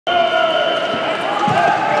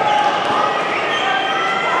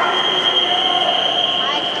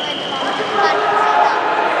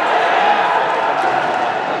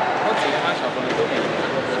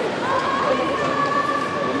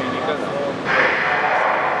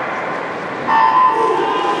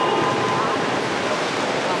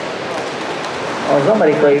Az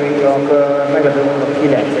amerikaiak meglepő módon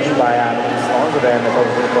 9-es pályán viszont, de ennek az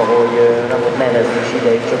oka, hogy nem volt nevezés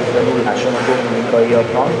idejük, csak a nulláson a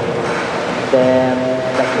dominikaiaknak, de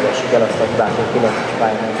megkövessük el azt a hibát, hogy 9-es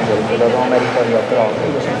pályán nem figyelünk oda az amerikaiakra.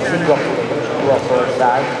 Igaz, hogy Szingapúr és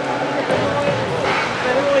Olaszország.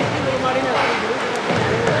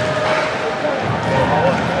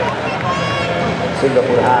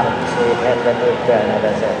 Szingapúr 3-75-tel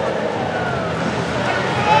nevezett.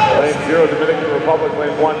 Lane 0, Dominican Republic.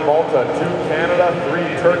 Lane 1, Malta. 2, Canada.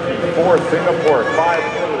 3, Turkey. 4, Singapore. 5,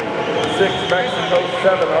 Italy. 6, Mexico.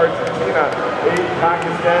 7, Argentina. 8,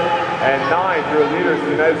 Pakistan. And 9, your leaders,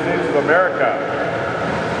 the United States of America.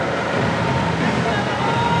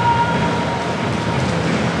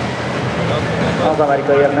 Az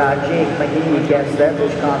amerikaiaknál Jake Magahey kezdett,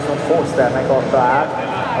 és Carson Fosternek adta át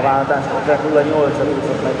a váltást, 0-8-at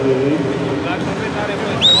úszott Magahey.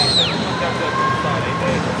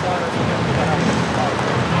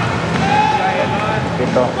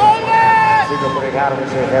 Itt a Szingapúrig 3-75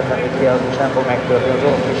 kiadós nem fog megtörténni, az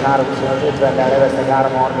oroszok is 3-50-nel neveztek,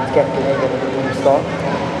 3-32-45-et úsztak.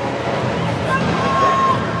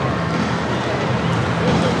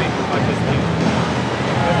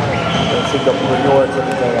 Singapore 8-at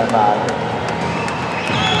helyen vált.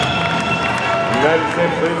 United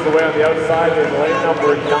States leads the way on the outside in lane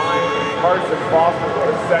number 9. Carson Foster, a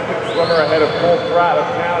second swimmer ahead of Cole Pratt of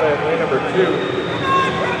Canada in lane number 2.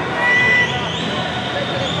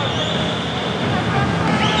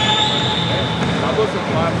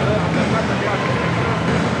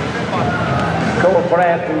 Cole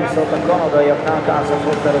Pratt úszott a kanadaiaknál, Carson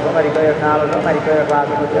Foster az amerikaiaknál, az amerikaiak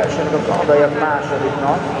váltott elsőnek, a kanadaiak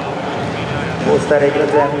másodiknak. Foster egy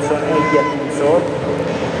 5-21-et úszott,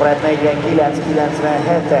 Pratt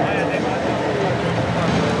 49-97-et.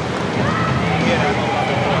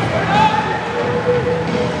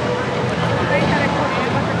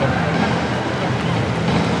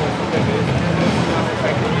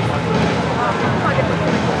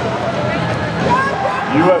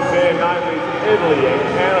 USA in 9 leads Italy and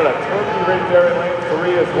Canada. Turkey right there in lane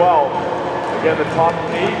 3 as well. Again, the top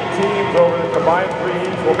 8 teams over the combined 3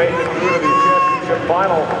 heats will make it through to the championship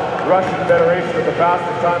final. Russian Federation with the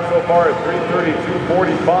fastest time so far is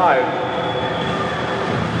 3:32.45.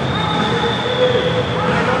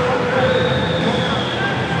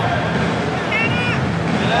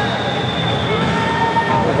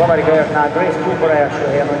 Az amerikaiaknál Grace Cooper első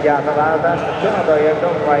helyen adja át a váltást, a kanadaiak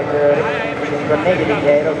White a 4.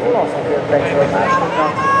 helyre, az olaszok jöttek fel a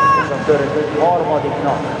másodiknak, és a törökök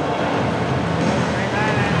harmadiknak.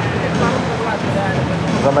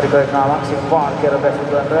 Az amerikaiaknál Maxim Parker a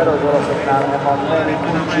befutó ember, az olaszoknál Emma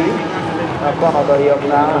Menikucci, a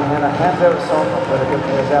kanadaiaknál Hannah Henderson, a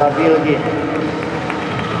törököknél Zara Bilgin.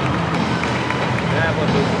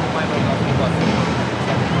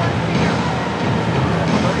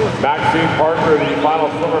 Maxine Parker, the final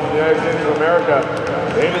swimmer from the United States of America,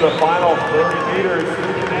 into the final 30 meters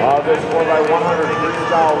of this 4x100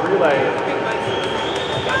 freestyle relay.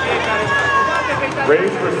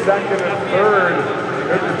 Race for second and third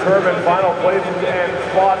could determine final places and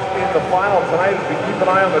spots in the final tonight as we keep an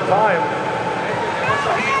eye on the time.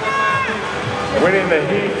 Winning the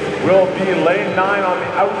heat will be lane 9 on the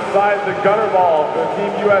outside the gunner ball for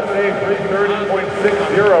Team USA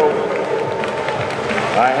 3:30.60.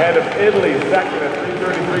 Ahead of Italy, second at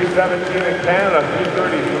 3:33.17, and Canada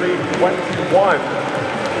 3:33.21.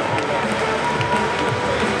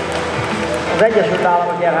 Az Egyesült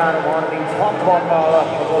Államok nyer 3:30.60-nal,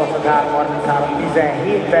 az olaszok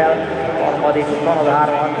 3:33.17-tel, harmadik a Kanada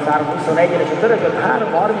 3:33.21-el, és a törökök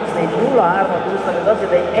 3:34.03-at úsznak, ez azt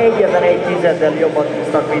jelenti, hogy egyetlen egy tizeddel jobban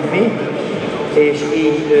úsznak, mint mi, és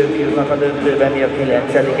így ők jutnak a döntőben, mi a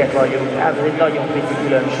 9-ek vagyunk. Hát ez egy nagyon pici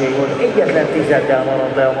különbség volt. Egyetlen tizeddel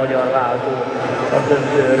maradt le a magyar váltó a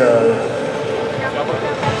döntőről.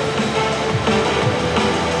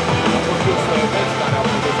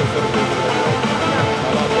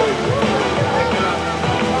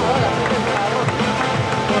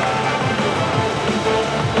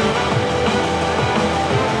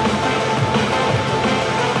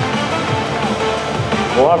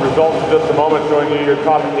 We'll have results in just a moment showing you your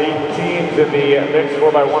top 8 teams in the mixed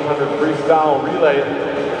 4x100 freestyle relay.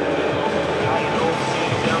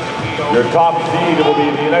 Your top seed will be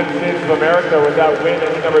the United States of America with that win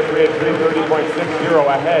at number 3 at 3:30.60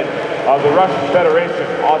 ahead of the Russian Federation,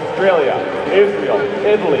 Australia, Israel,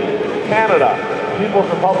 Italy, Canada, People's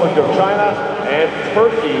Republic of China, and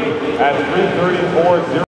Turkey at 3:34.00.